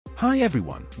Hi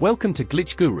everyone, welcome to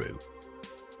Glitch Guru.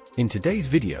 In today's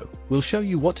video, we'll show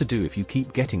you what to do if you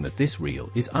keep getting that this reel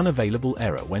is unavailable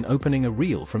error when opening a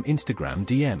reel from Instagram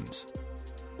DMs.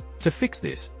 To fix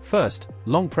this, first,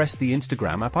 long press the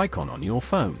Instagram app icon on your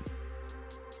phone.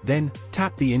 Then,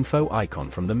 tap the info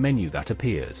icon from the menu that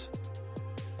appears.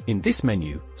 In this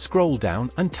menu, scroll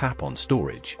down and tap on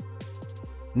storage.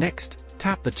 Next,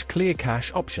 tap the clear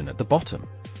cache option at the bottom.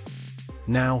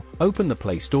 Now, open the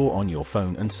Play Store on your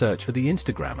phone and search for the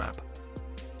Instagram app.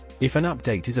 If an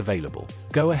update is available,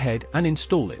 go ahead and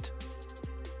install it.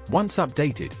 Once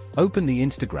updated, open the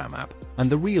Instagram app, and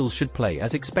the reels should play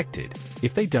as expected.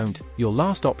 If they don't, your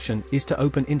last option is to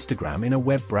open Instagram in a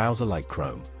web browser like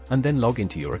Chrome, and then log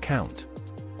into your account.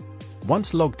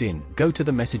 Once logged in, go to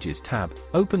the Messages tab,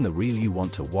 open the reel you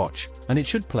want to watch, and it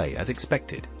should play as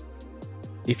expected.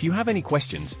 If you have any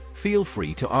questions, feel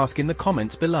free to ask in the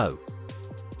comments below.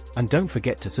 And don't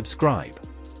forget to subscribe.